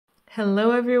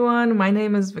Hello everyone, my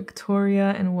name is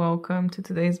Victoria and welcome to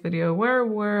today's video where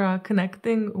we're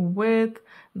connecting with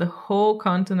the whole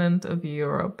continent of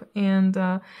Europe. And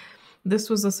this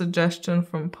was a suggestion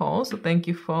from Paul, so thank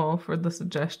you Paul for the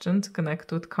suggestion to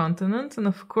connect with continents. And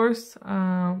of course,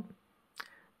 the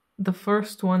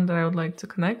first one that I would like to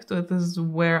connect with is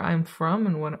where I'm from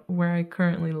and where I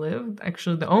currently live.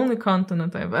 Actually, the only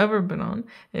continent I've ever been on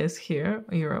is here,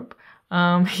 Europe.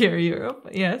 Here, Europe,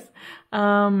 yes.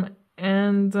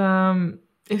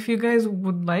 If you guys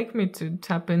would like me to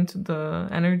tap into the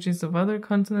energies of other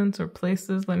continents or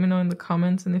places, let me know in the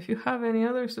comments. And if you have any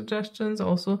other suggestions,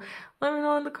 also let me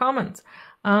know in the comments.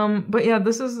 But yeah,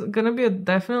 this is gonna be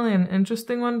definitely an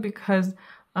interesting one because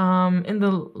in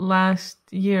the last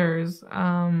years,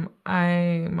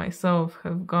 I myself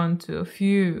have gone to a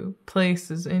few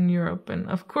places in Europe, and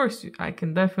of course, I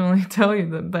can definitely tell you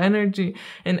that the energy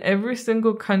in every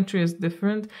single country is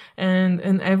different, and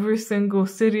in every single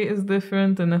city is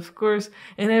different, and of course,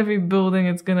 in every building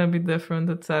it's gonna be different,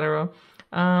 etc.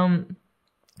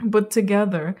 But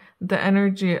together, the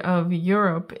energy of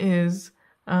Europe is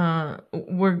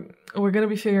we're gonna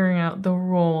be figuring out the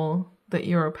role that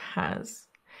Europe has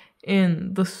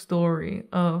in the story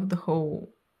of the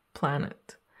whole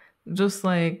planet. Just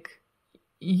like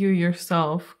you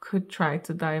yourself could try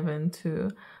to dive into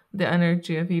the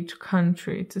energy of each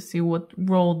country to see what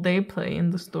role they play in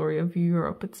the story of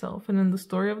Europe itself and in the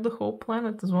story of the whole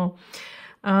planet as well.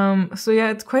 So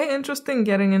yeah, it's quite interesting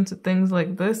getting into things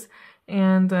like this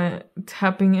and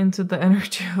tapping into the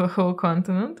energy of a whole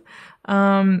continent.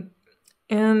 And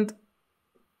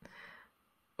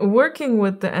working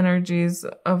with the energies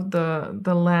of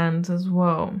the land as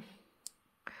well.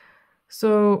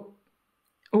 So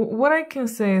what I can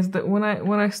say is that when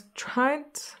I tried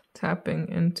tapping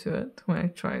into it, when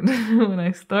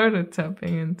I started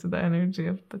tapping into the energy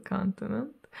of the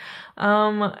continent,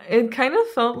 it kind of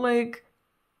felt like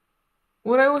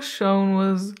what I was shown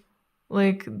was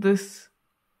like this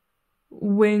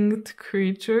winged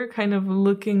creature kind of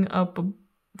looking up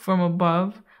from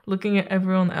above, looking at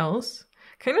everyone else.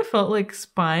 Kind of felt like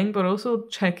spying, but also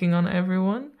checking on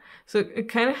everyone. So it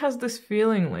kind of has this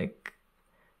feeling like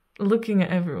looking at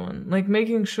everyone, like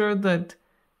making sure that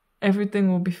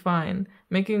everything will be fine,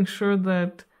 making sure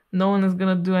that no one is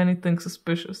gonna do anything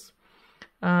suspicious.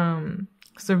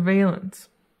 Surveillance.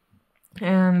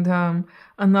 And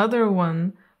another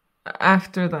one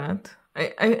after that,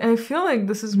 I feel like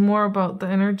this is more about the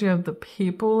energy of the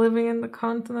people living in the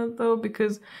continent though,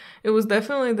 because it was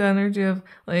definitely the energy of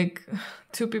like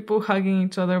two people hugging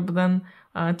each other, but then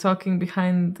talking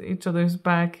behind each other's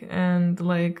back and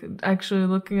like actually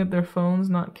looking at their phones,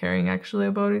 not caring actually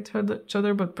about each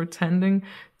other, but pretending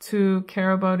to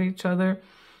care about each other.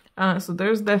 So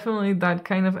there's definitely that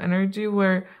kind of energy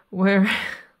where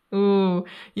ooh,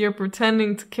 you're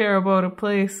pretending to care about a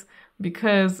place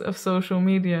because of social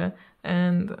media.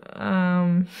 And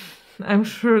I'm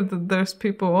sure that there's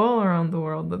people all around the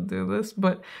world that do this,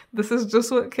 but this is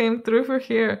just what came through for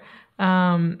here.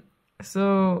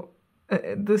 So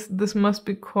this must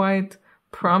be quite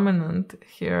prominent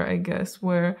here, I guess,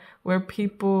 where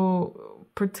people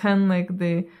pretend like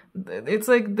it's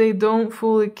like they don't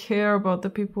fully care about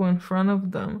the people in front of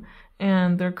them,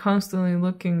 and they're constantly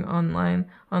looking online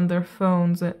on their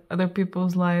phones at other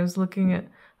people's lives, looking at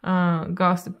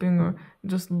gossiping or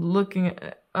just looking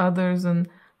at others and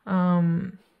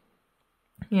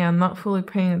not fully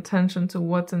paying attention to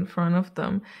what's in front of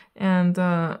them. And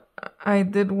I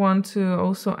did want to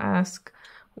also ask,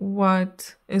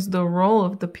 what is the role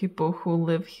of the people who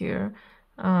live here?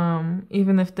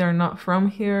 Even if they're not from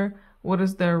here, what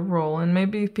is their role? And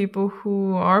maybe people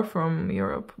who are from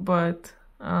Europe but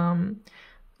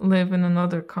live in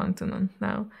another continent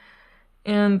now.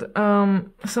 And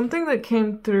something that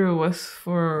came through was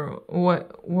for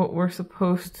what we're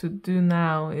supposed to do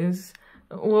now is,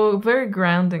 well, very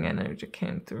grounding energy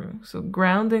came through. So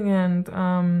grounding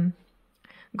and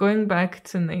going back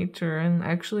to nature and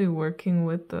actually working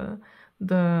with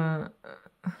the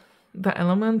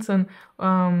elements and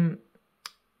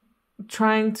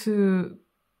trying to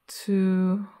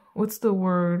what's the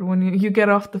word when you get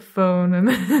off the phone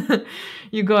and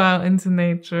you go out into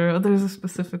nature? Oh, there's a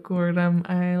specific word.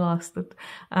 I lost it.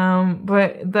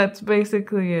 But that's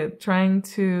basically it. Trying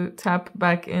to tap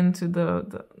back into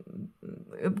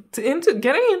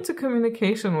getting into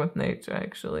communication with nature.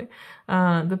 Actually,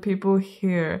 the people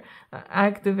here,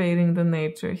 activating the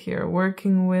nature here,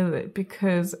 working with it,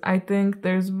 because I think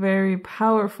there's very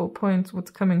powerful points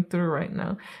what's coming through right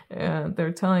now.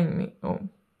 They're telling me,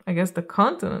 I guess the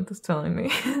continent is telling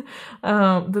me,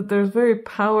 that there's very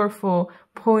powerful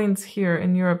points here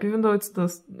in Europe, even though it's a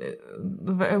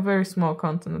very small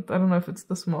continent. I don't know if it's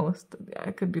the smallest.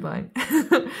 I could be lying.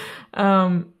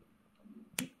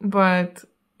 But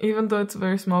even though it's a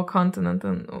very small continent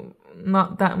and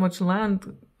not that much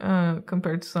land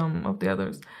compared to some of the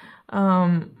others,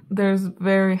 there's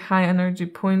very high energy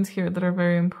points here that are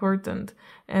very important,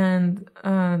 and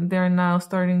they're now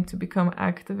starting to become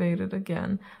activated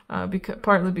again,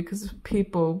 partly because of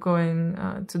people going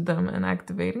to them and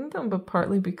activating them, but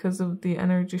partly because of the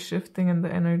energy shifting and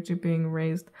the energy being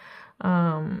raised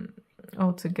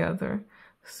altogether.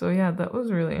 So yeah, that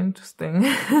was really interesting.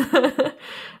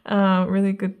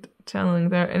 Really good channeling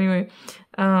there. Anyway,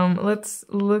 let's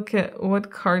look at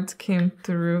what cards came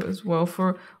through as well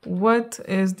for what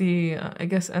is the, I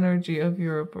guess, energy of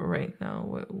Europe right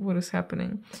now. What is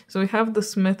happening? So we have the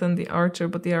Smith and the Archer,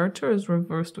 but the Archer is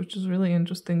reversed, which is really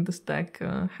interesting. This deck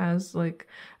has like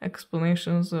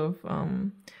explanations of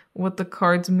what the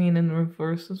cards mean in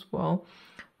reverse as well.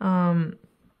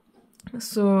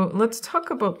 So let's talk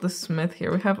about the Smith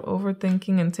here. We have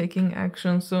overthinking and taking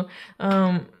action. So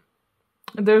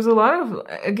there's a lot of,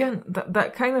 again,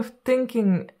 that kind of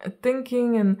thinking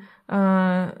and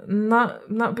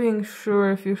not being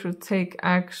sure if you should take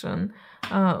action,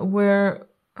 where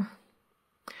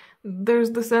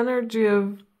there's this energy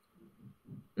of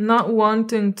not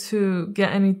wanting to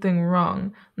get anything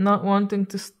wrong, not wanting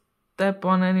to step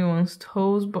on anyone's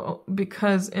toes, but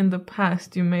because in the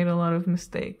past you made a lot of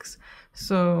mistakes.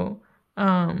 So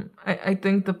I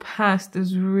think the past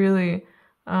is really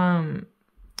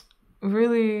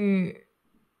really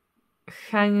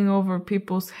hanging over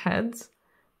people's heads,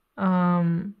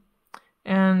 and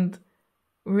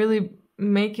really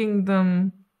making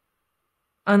them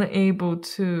unable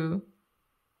to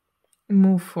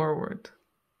move forward,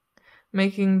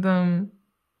 making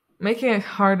it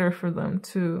harder for them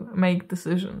to make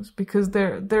decisions, because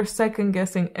they're second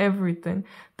guessing everything.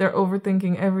 They're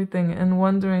overthinking everything and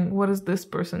wondering, what is this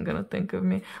person gonna think of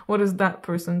me? What is that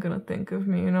person gonna think of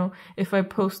me? You know, if I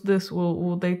post this,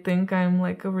 will they think I'm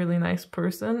like a really nice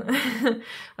person?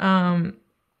 And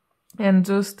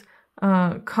just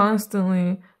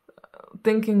constantly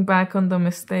thinking back on the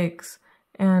mistakes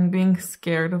and being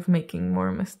scared of making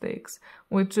more mistakes,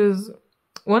 which is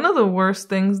one of the worst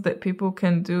things that people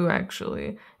can do,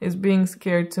 actually, is being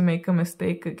scared to make a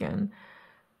mistake again.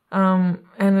 And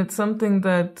it's something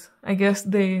that I guess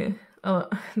they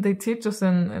teach us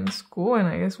in school, and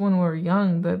I guess when we're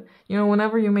young, that, you know,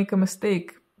 whenever you make a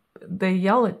mistake, they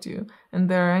yell at you and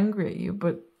they're angry at you,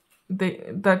 but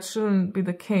that shouldn't be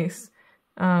the case,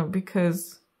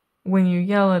 because when you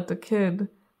yell at the kid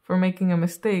for making a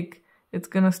mistake, it's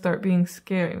gonna start being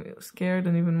scared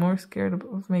and even more scared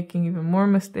of making even more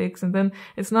mistakes, and then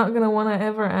it's not gonna want to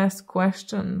ever ask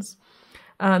questions.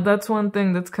 That's one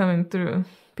thing that's coming through.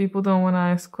 People don't want to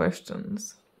ask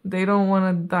questions. They don't want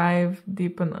to dive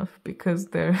deep enough because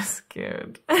they're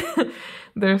scared.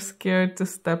 They're scared to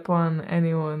step on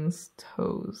anyone's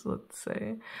toes, let's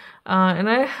say. And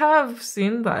I have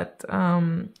seen that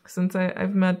since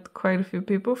I've met quite a few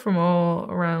people from all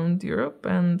around Europe,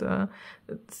 and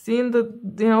seen that,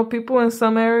 you know, people in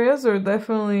some areas are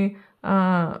definitely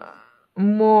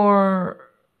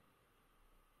more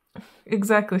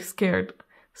exactly scared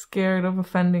of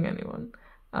offending anyone.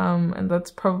 And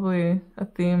that's probably a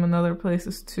theme in other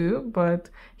places too, but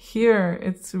here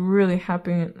it's really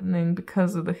happening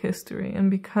because of the history and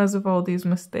because of all these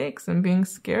mistakes and being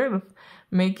scared of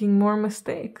making more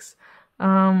mistakes.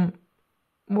 When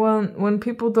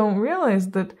people don't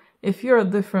realize that if you're a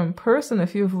different person,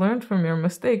 if you've learned from your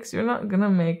mistakes, you're not gonna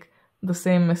make the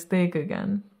same mistake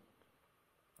again.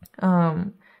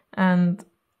 And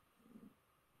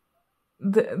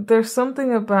there's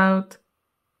something about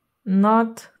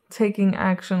not taking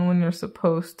action when you're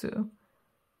supposed to.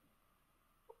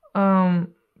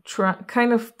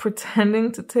 Kind of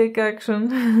pretending to take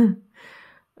action.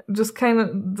 Just kind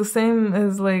of the same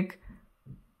as like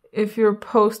if you're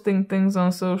posting things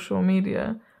on social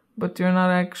media, but you're not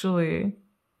actually...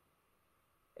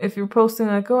 If you're posting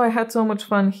like, oh, I had so much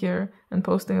fun here, and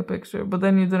posting a picture, but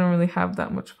then you didn't really have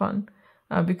that much fun.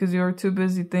 Because you're too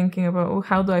busy thinking about, oh,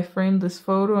 how do I frame this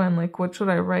photo, and like, what should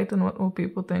I write, and what will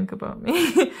people think about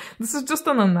me? This is just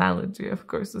an analogy, of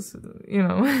course. This is, you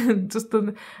know, just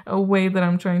a way that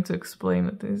I'm trying to explain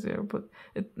it easier. But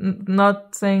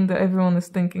not saying that everyone is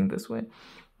thinking this way.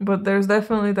 But there's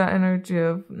definitely that energy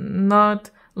of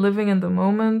not living in the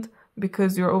moment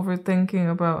because you're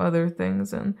overthinking about other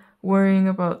things and worrying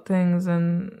about things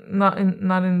and not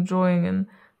enjoying and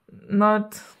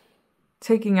not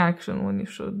taking action when you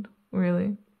should,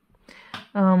 really.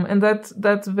 And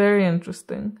that's very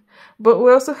interesting. But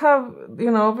we also have,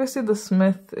 obviously the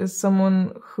smith is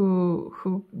someone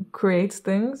who creates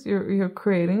things. You're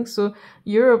creating. So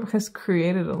Europe has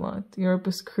created a lot. Europe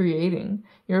is creating.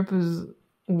 Europe is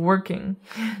working.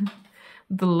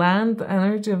 The land, the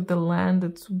energy of the land,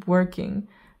 it's working.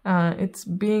 It's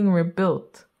being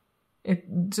rebuilt.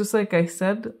 Just like I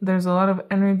said, there's a lot of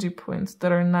energy points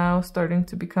that are now starting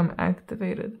to become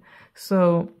activated.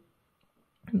 So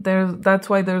that's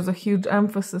why there's a huge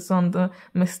emphasis on the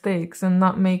mistakes and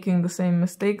not making the same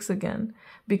mistakes again,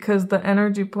 because the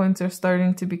energy points are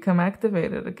starting to become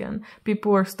activated again.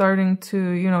 People are starting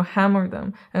to, hammer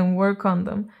them and work on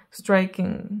them,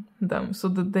 striking them so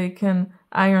that they can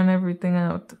iron everything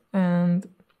out and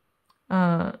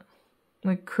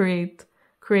like create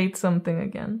something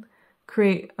again.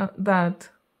 Create that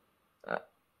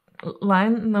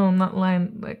line, no, not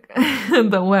line, like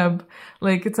the web,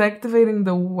 like it's activating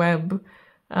the web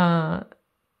that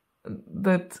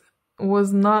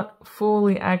was not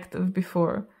fully active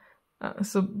before.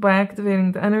 So by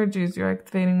activating the energies, you're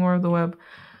activating more of the web.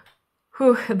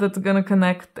 That's gonna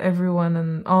connect everyone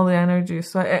and all the energy,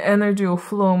 so energy will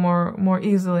flow more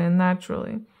easily and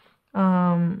naturally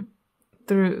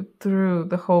through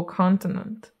the whole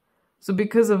continent. So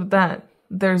because of that,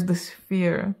 there's this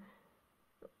fear.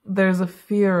 There's a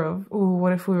fear of,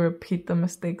 what if we repeat the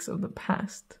mistakes of the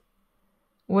past?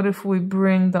 What if we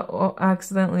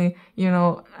accidentally,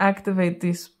 activate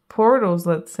these portals,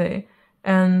 let's say,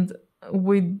 and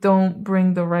we don't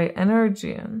bring the right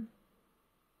energy in?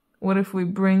 What if we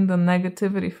bring the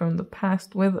negativity from the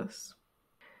past with us?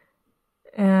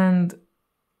 And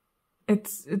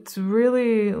it's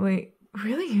really, like,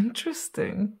 really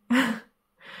interesting.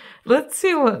 Let's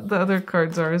see what the other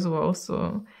cards are as well,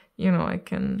 so I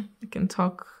can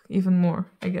talk even more,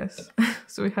 I guess.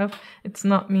 So we have It's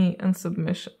Not Me and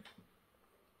Submission.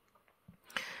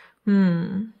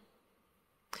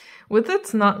 With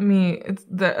It's Not Me,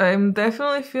 I'm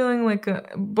definitely feeling like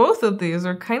both of these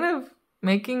are kind of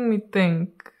making me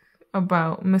think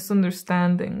about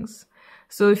misunderstandings.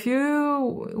 So if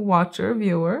you watcher,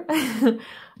 viewer,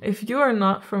 if you are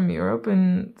not from Europe,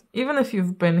 and even if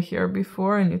you've been here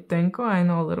before and you think, I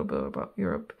know a little bit about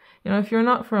Europe, if you're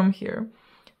not from here,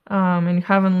 and you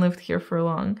haven't lived here for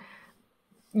long,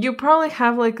 you probably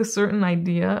have like a certain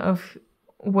idea of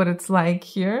what it's like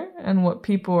here and what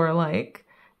people are like.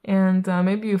 And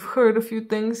maybe you've heard a few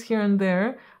things here and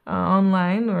there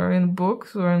online or in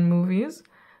books or in movies,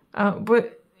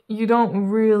 but you don't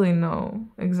really know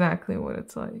exactly what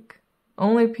it's like.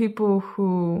 Only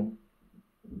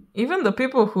even the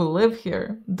people who live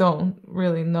here don't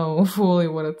really know fully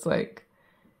what it's like.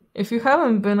 If you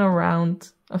haven't been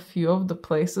around a few of the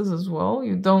places as well,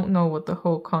 you don't know what the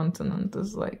whole continent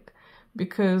is like,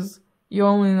 because you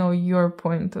only know your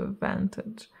point of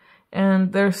vantage.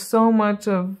 And there's so much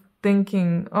of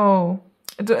thinking,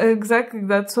 exactly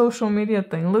that social media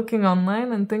thing, looking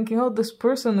online and thinking, this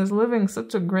person is living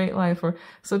such a great life or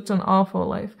such an awful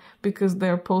life because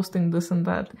they're posting this and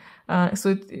that.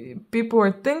 So people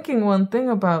are thinking one thing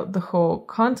about the whole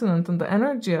continent and the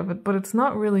energy of it, but it's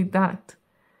not really that.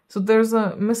 So there's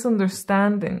a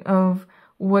misunderstanding of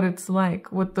what it's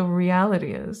like, what the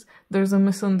reality is. There's a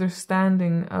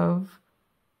misunderstanding of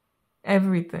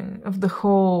everything, of the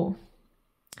whole.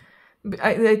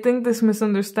 I think this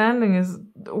misunderstanding is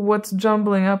what's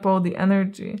jumbling up all the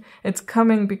energy. It's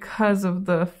coming because of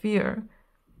the fear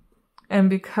and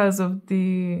because of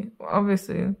the,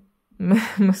 obviously,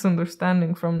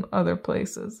 misunderstanding from other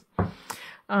places.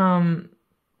 And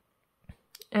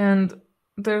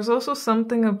there's also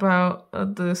something about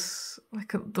this,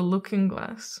 like the looking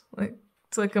glass. Like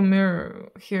it's like a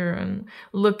mirror here and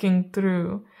looking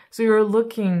through. So you're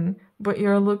looking, but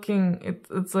you're looking,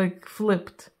 it's like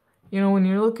flipped. When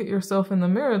you look at yourself in the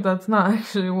mirror, that's not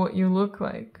actually what you look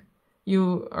like.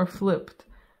 You are flipped.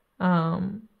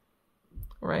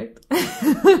 Right?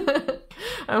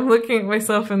 I'm looking at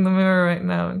myself in the mirror right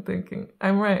now and thinking,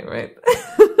 I'm right?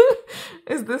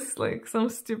 Is this like some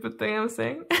stupid thing I'm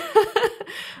saying?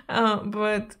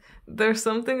 But there's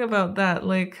something about that,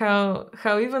 like how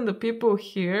even the people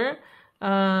here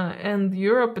and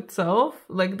Europe itself,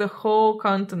 like the whole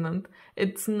continent,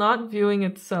 it's not viewing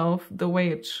itself the way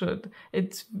it should.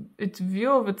 Its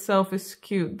view of itself is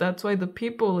skewed. That's why the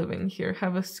people living here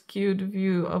have a skewed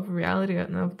view of reality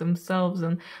and of themselves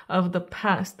and of the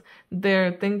past.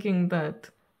 They're thinking that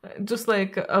just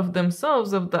like of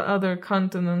themselves, of the other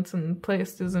continents and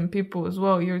places and people as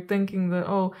well. You're thinking that,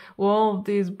 oh, well, all of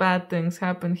these bad things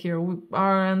happened here.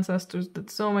 Our ancestors did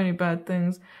so many bad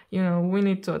things. You know, we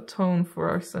need to atone for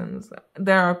our sins.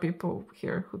 There are people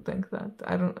here who think that.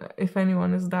 I don't, if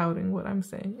anyone is doubting what I'm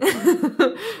saying.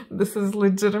 This is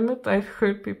legitimate. I've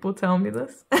heard people tell me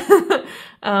this.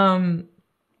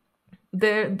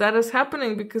 That is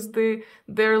happening because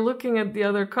they're looking at the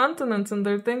other continents and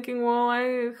they're thinking, well,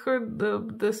 I heard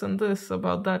this and this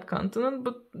about that continent,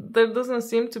 but there doesn't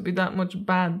seem to be that much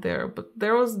bad there. But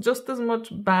there was just as much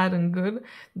bad and good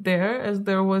there as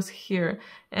there was here.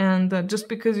 And just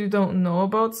because you don't know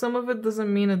about some of it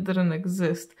doesn't mean it didn't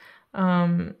exist.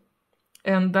 And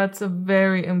that's a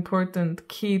very important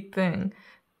key thing.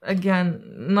 Again,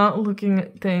 not looking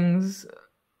at things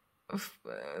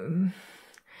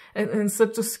in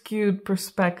such a skewed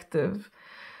perspective.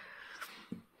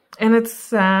 And it's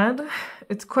sad.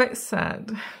 It's quite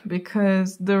sad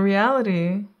because the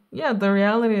reality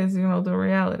is, you know, the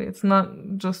reality. It's not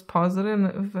just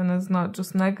positive and it's not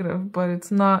just negative, but it's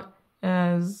not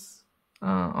as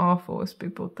awful as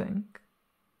people think.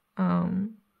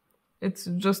 It's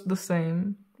just the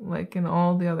same, like in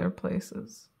all the other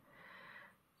places.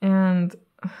 And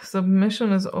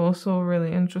Submission is also a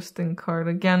really interesting card.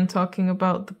 Again, talking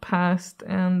about the past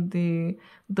and the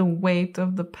weight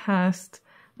of the past,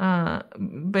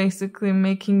 basically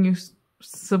making you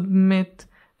submit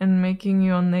and making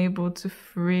you unable to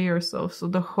free yourself. So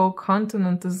the whole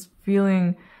continent is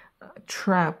feeling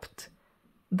trapped.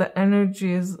 The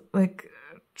energy is like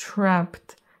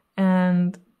trapped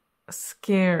and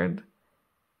scared.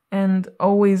 And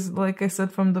always, like I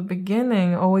said from the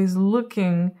beginning, always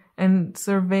looking and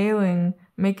surveilling,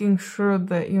 making sure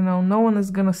that, you know, no one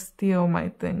is going to steal my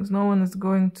things. No one is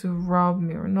going to rob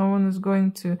me, or no one is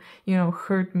going to, you know,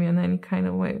 hurt me in any kind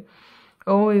of way.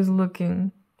 Always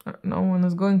looking. No one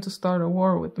is going to start a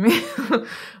war with me.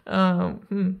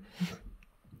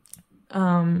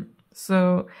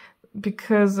 So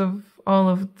because of all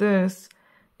of this,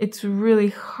 it's really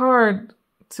hard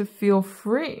to feel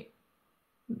free.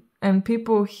 And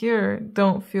people here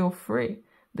don't feel free.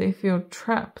 They feel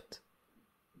trapped.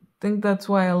 I think that's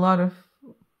why a lot of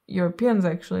Europeans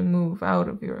actually move out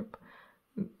of Europe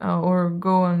or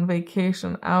go on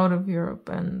vacation out of Europe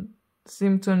and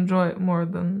seem to enjoy it more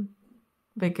than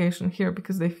vacation here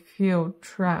because they feel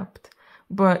trapped.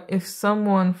 But if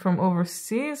someone from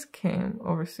overseas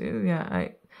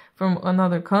from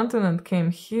another continent came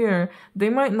here, they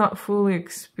might not fully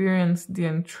experience the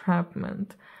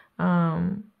entrapment.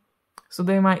 So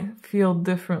they might feel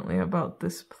differently about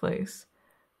this place,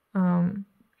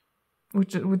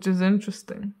 which is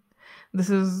interesting. This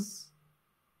is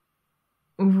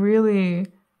really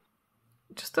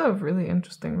just a really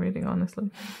interesting reading, honestly.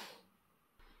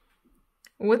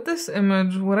 With this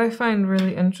image, what I find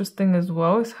really interesting as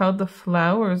well is how the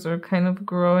flowers are kind of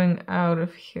growing out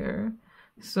of here.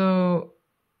 So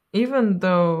even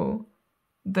though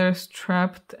there's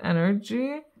trapped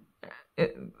energy,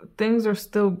 things are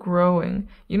still growing.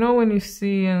 You know, when you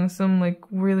see in some like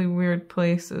really weird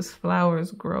places flowers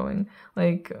growing,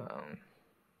 like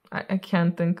I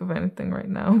can't think of anything right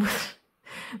now, but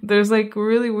there's like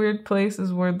really weird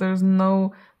places where there's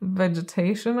no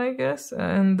vegetation, I guess,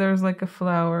 and there's like a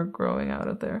flower growing out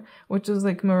of there, which is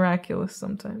like miraculous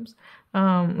sometimes,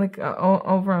 like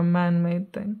over a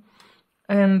man-made thing.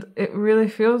 And it really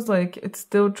feels like it's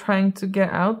still trying to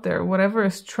get out there. Whatever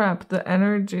is trapped, the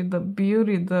energy, the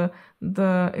beauty,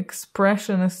 the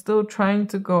expression is still trying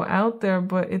to go out there,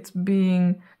 but it's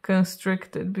being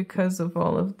constricted because of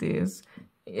all of these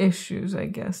issues, I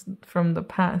guess, from the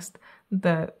past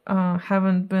that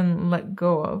haven't been let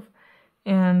go of.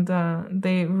 And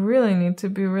they really need to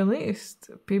be released.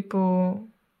 People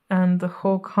and the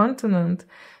whole continent.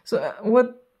 So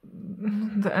what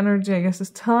the energy, I guess, is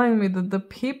telling me that the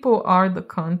people are the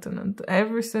continent.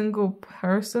 Every single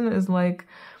person is like,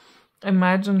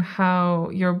 imagine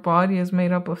how your body is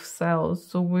made up of cells.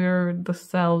 So we're the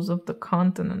cells of the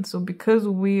continent. So because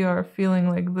we are feeling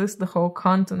like this, the whole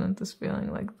continent is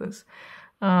feeling like this.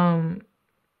 And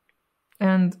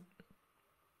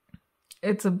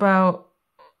it's about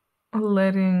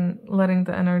letting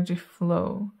the energy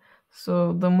flow.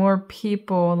 So the more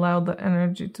people allow the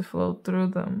energy to flow through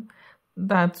them,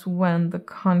 that's when the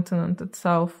continent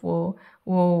itself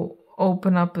will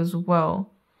open up as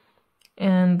well.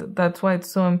 And that's why it's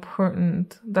so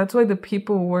important. That's why the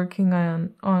people working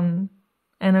on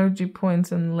energy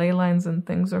points and ley lines and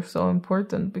things are so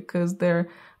important, because they're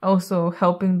also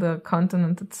helping the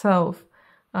continent itself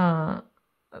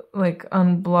like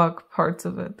unblock parts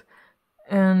of it.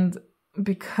 And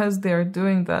because they're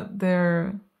doing that,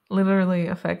 they're literally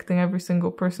affecting every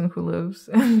single person who lives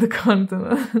in the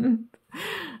continent.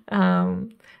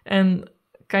 And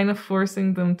kind of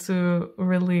forcing them to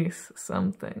release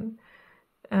something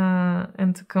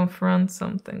and to confront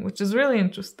something, which is really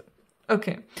interesting.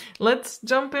 Okay, let's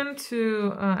jump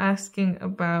into asking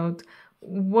about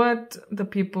what the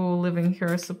people living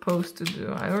here are supposed to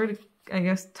do. I already, I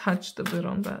guess, touched a bit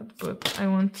on that, but I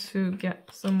want to get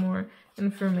some more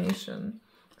information.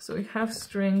 So we have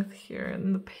strength here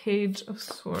and the Page of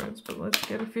Swords, but let's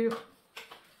get a few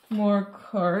more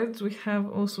cards. We have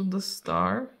also the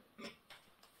Star.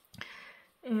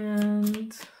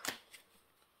 And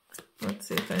let's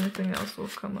see if anything else will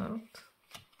come out.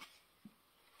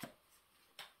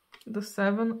 The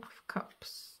Seven of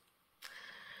Cups.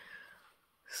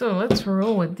 So let's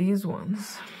roll with these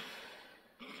ones.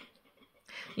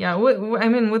 Yeah, I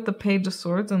mean, with the Page of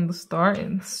Swords and the Star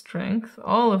in strength,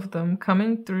 all of them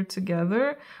coming through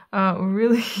together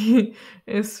really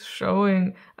is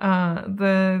showing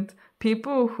that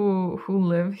people who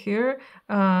live here,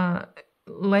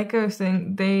 like I was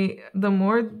saying, the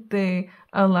more they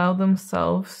allow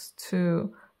themselves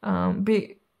to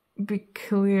be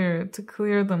clear, to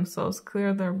clear themselves,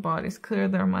 clear their bodies, clear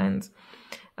their minds,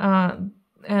 and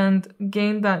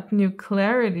gain that new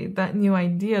clarity, that new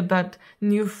idea, that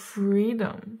new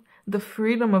freedom, the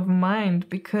freedom of mind,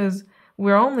 because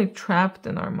we're only trapped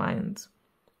in our minds.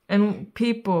 And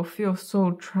people feel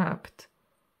so trapped.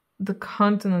 The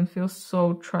continent feels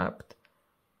so trapped.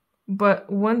 But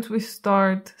once we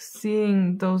start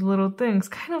seeing those little things,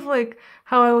 kind of like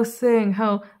how I was saying,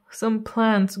 how some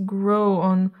plants grow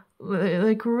on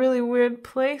like really weird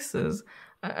places.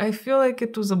 I feel like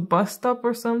it was a bus stop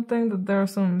or something, that there are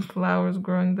some flowers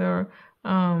growing there.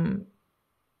 Like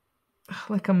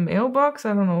a mailbox,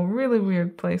 I don't know, really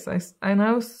weird place. And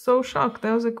I was so shocked.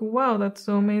 I was like, wow, that's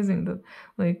so amazing that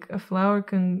like a flower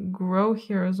can grow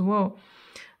here as well.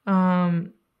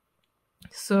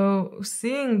 So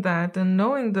seeing that and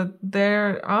knowing that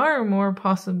there are more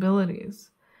possibilities,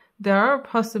 there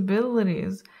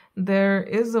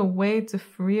is a way to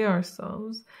free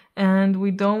ourselves, and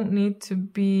we don't need to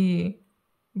be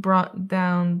brought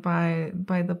down by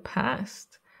the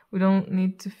past. We don't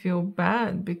need to feel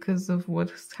bad because of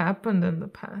what's happened in the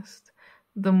past.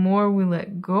 The more we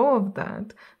let go of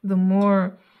that, the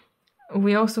more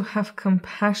we also have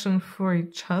compassion for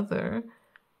each other,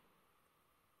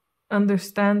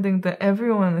 understanding that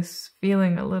everyone is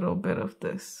feeling a little bit of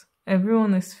this.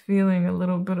 Everyone is feeling a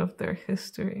little bit of their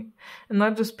history. And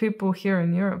not just people here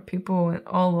in Europe, people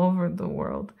all over the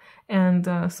world. And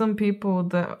some people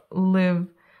that live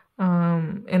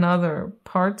in other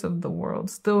parts of the world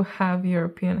still have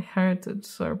European heritage,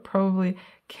 so are probably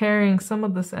carrying some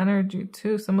of this energy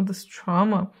too, some of this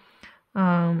trauma,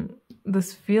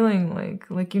 this feeling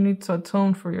like you need to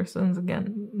atone for your sins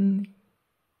again.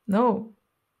 No.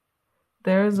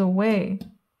 There's a way.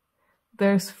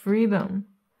 There's freedom.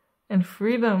 And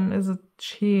freedom is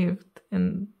achieved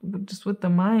just with the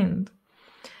mind.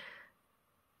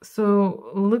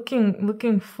 So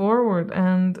looking forward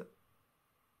and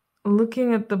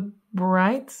looking at the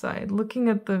bright side, looking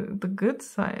at the good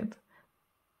side.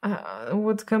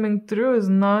 What's coming through is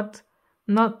not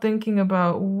thinking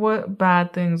about what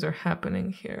bad things are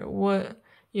happening here, what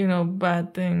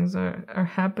bad things are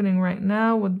happening right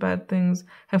now, what bad things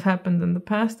have happened in the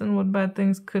past, and what bad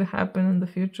things could happen in the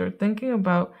future. Thinking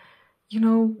about,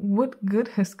 what good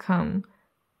has come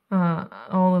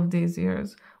all of these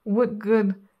years, what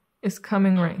good is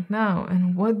coming right now,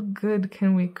 and what good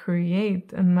can we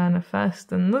create and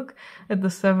manifest. And look at the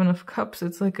Seven of Cups.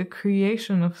 It's like a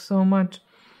creation of so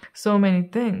many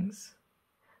things,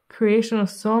 creation of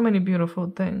so many beautiful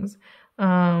things.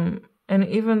 And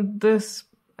even this,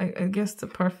 I guess the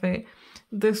parfait,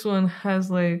 this one has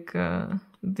like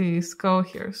the skull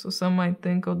here. So some might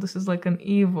think, oh, this is like an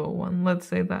evil one. Let's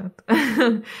say that.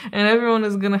 And everyone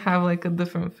is going to have like a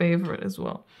different favorite as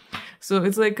well. So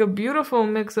it's like a beautiful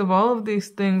mix of all of these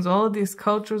things, all of these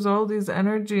cultures, all these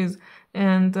energies.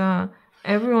 And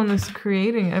everyone is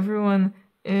creating. Everyone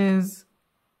is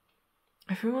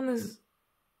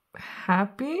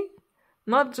happy.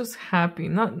 Not just happy.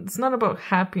 It's not about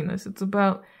happiness. It's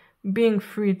about being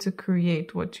free to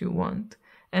create what you want,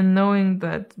 and knowing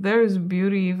that there is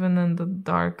beauty even in the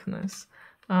darkness.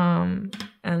 And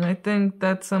I think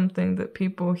that's something that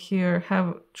people here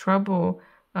have trouble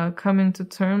coming to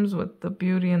terms with, the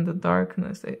beauty and the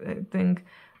darkness. I think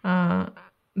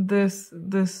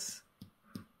this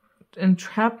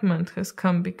entrapment has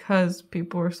come because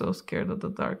people are so scared of the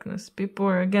darkness. People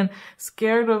are, again,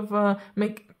 scared of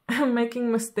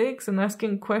making mistakes and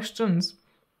asking questions.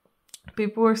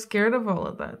 People are scared of all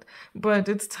of that. But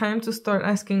it's time to start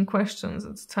asking questions.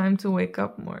 It's time to wake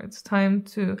up more. It's time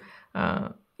to,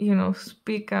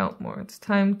 speak out more. It's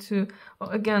time to,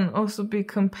 again, also be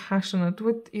compassionate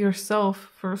with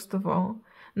yourself, first of all,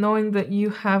 knowing that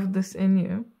you have this in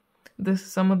you,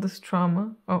 some of this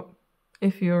trauma. Oh,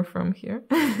 if you're from here.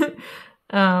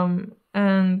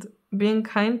 And being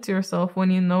kind to yourself when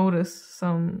you notice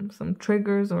some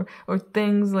triggers or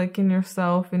things like in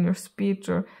yourself, in your speech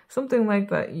or something like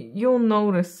that. You'll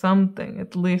notice something,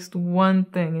 at least one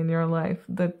thing in your life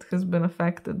that has been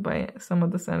affected by some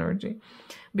of this energy.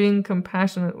 Being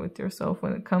compassionate with yourself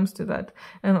when it comes to that,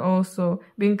 and also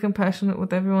being compassionate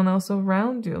with everyone else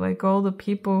around you, like all the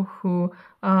people who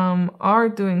are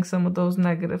doing some of those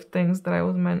negative things that I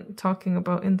was talking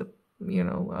about in the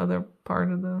other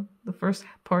part of the first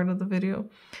part of the video.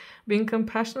 Being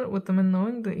compassionate with them and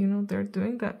knowing that, they're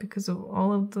doing that because of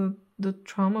all of the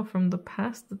trauma from the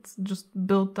past that's just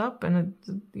built up, and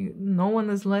no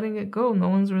one is letting it go. No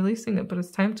one's releasing it, but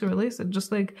it's time to release it.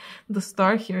 Just like the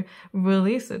star here,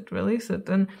 release it.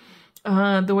 And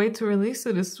the way to release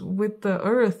it is with the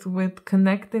earth, with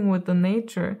connecting with the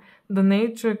nature. The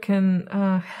nature can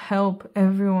help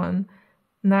everyone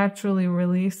naturally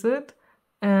release it,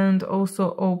 and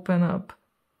also open up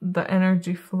the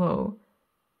energy flow.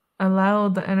 Allow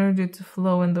the energy to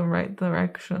flow in the right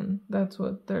direction. That's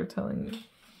what they're telling you.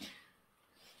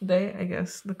 I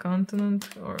guess, the continent,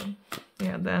 or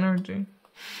yeah, the energy.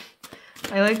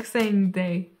 I like saying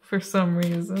they for some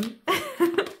reason.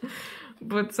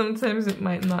 But sometimes it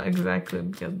might not exactly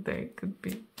be a they. It could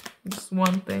be just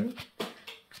one thing.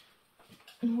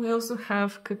 We also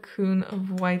have cocoon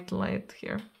of white light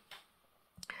here.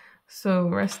 So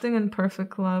resting in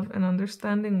perfect love and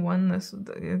understanding oneness,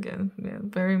 again, yeah,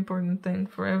 very important thing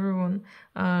for everyone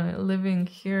living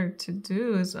here to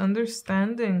do is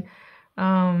understanding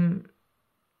that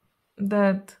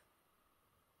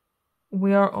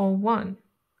we are all one.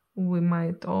 We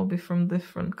might all be from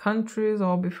different countries,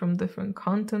 all be from different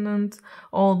continents,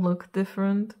 all look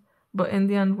different, but in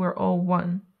the end, we're all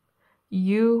one.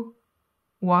 You,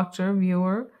 watcher,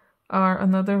 viewer, are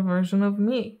another version of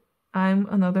me. I'm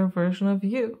another version of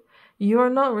you. You are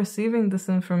not receiving this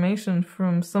information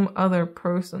from some other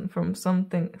person, from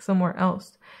somewhere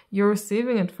else. You're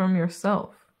receiving it from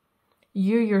yourself.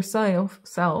 You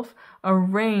yourself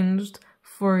arranged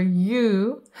for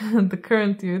you, the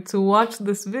current you, to watch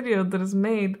this video that is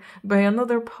made by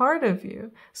another part of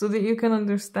you so that you can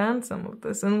understand some of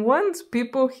this. And once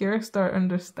people here start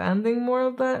understanding more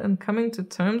of that and coming to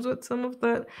terms with some of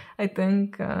that, I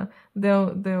think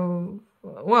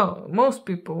well, most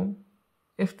people,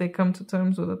 if they come to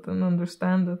terms with it and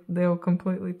understand it, they'll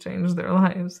completely change their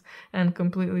lives and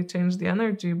completely change the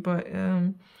energy. But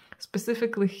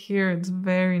specifically here, it's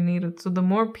very needed. So the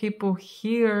more people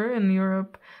here in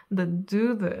Europe that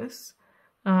do this,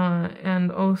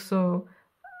 and also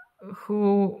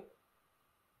who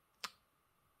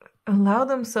allow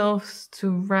themselves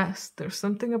to rest. There's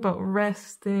something about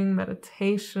resting,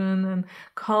 meditation, and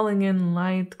calling in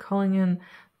light, calling in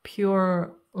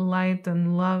pure light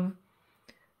and love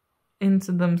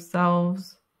into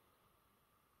themselves,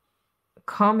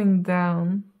 calming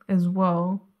down as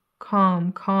well.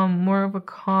 Calm, more of a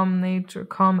calm nature,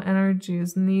 calm energy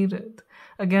is needed.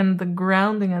 Again, the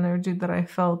grounding energy that I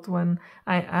felt when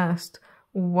I asked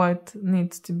what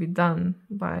needs to be done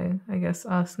by, I guess,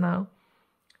 us now.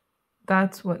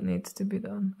 That's what needs to be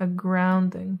done. A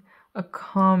grounding, a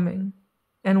calming.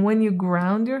 And when you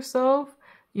ground yourself,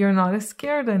 you're not as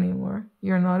scared anymore.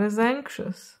 You're not as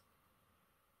anxious.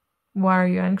 Why are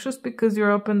you anxious? Because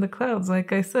you're up in the clouds.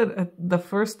 Like I said, the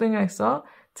first thing I saw,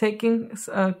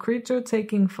 a creature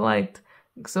taking flight.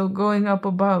 So going up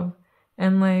above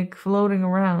and like floating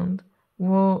around.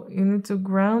 Well, you need to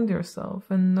ground yourself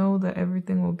and know that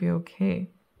everything will be okay.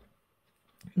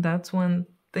 That's when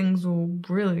things will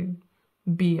really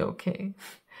be okay.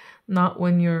 Not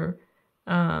when you're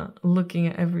looking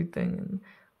at everything and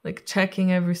like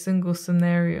checking every single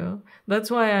scenario.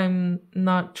 That's why I'm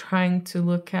not trying to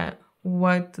look at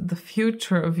what the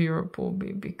future of Europe will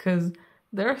be, because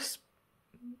there's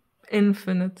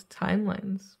infinite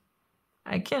timelines.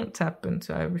 I can't tap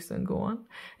into every single one.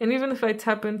 And even if I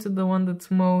tap into the one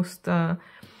that's most, let's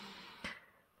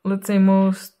say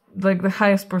most, like the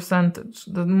highest percentage,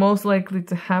 the most likely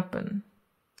to happen,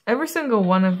 every single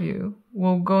one of you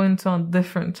will go into a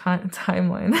different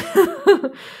timeline.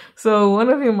 So one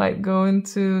of you might go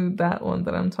into that one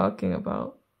that I'm talking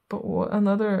about, but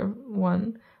another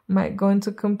one might go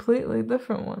into a completely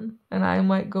different one. And I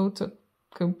might go to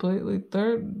completely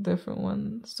third different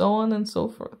one, so on and so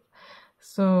forth.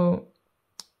 So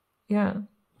yeah,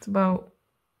 it's about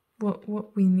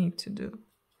what we need to do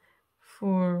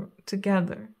for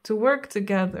together, to work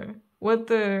together.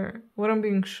 What I'm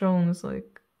being shown is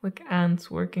like ants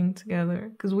working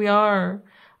together, because we are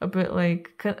a bit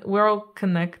like, we're all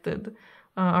connected.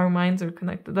 Our minds are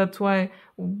connected. That's why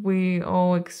we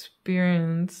all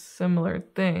experience similar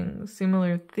things,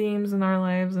 similar themes in our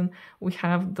lives, and we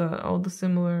have all the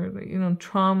similar,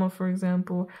 trauma, for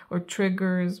example, or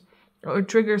triggers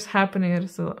happening at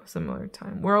a similar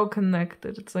time. We're all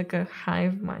connected. It's like a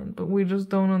hive mind, but we just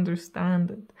don't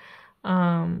understand it.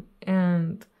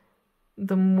 And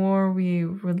the more we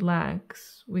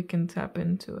relax, we can tap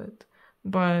into it.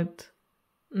 But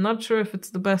I'm not sure if it's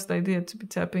the best idea to be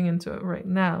tapping into it right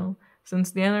now,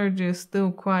 since the energy is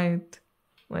still quite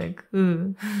like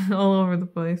all over the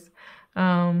place.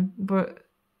 But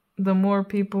the more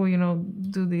people,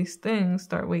 do these things,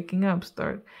 start waking up,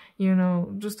 start,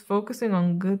 just focusing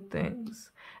on good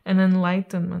things and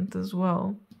enlightenment as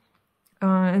well.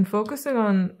 And focusing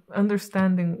on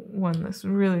understanding oneness,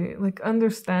 really, like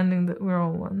understanding that we're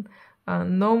all one.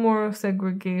 No more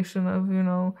segregation of,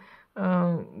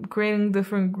 creating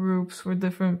different groups for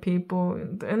different people.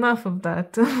 Enough of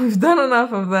that. We've done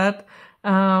enough of that.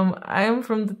 I am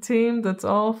from the team that's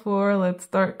all for let's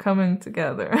start coming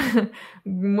together.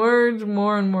 Merge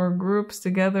more and more groups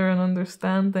together and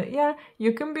understand that, yeah,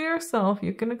 you can be yourself,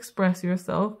 you can express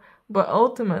yourself, but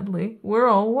ultimately we're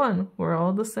all one, we're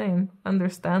all the same.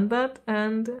 Understand that,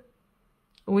 and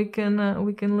we can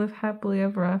live happily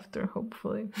ever after,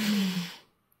 hopefully.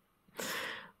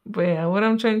 But yeah, what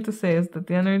I'm trying to say is that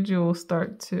the energy will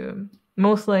start to,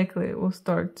 most likely it will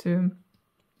start to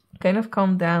kind of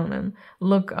calm down and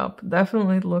look up.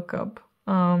 Definitely look up.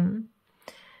 I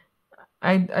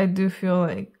do feel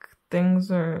like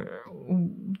things are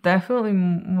definitely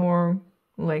more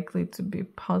likely to be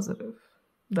positive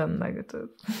than negative.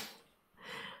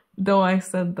 Though I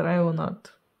said that I will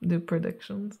not do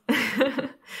predictions.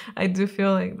 I do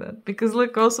feel like that, because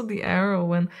look, also the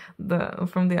arrow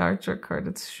from the Archer card,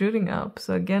 it's shooting up.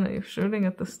 So again, you're shooting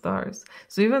at the stars.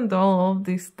 So even though all of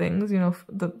these things,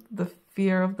 the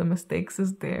fear of the mistakes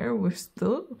is there, we're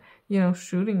still,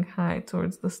 shooting high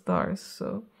towards the stars.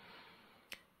 So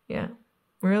yeah,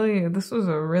 really, this was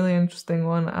a really interesting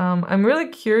one. I'm really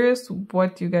curious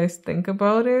what you guys think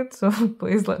about it, so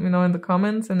please let me know in the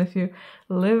comments. And if you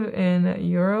live in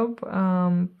Europe,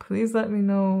 please let me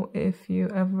know if you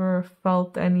ever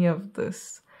felt any of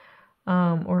this,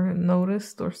 or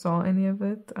noticed or saw any of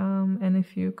it. And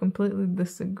if you completely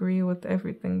disagree with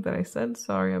everything that I said,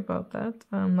 sorry about that.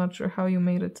 I'm not sure how you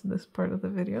made it to this part of the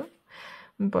video,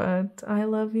 but I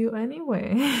love you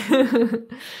anyway.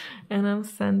 And I'm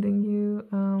sending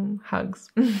you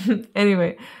hugs.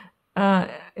 Anyway,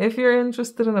 if you're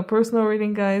interested in a personal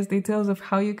reading, guys, details of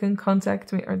how you can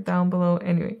contact me are down below.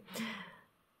 Anyway,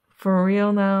 for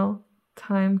real now,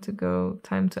 time to go,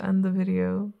 time to end the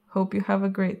video. Hope you have a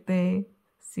great day.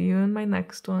 See you in my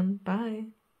next one. Bye.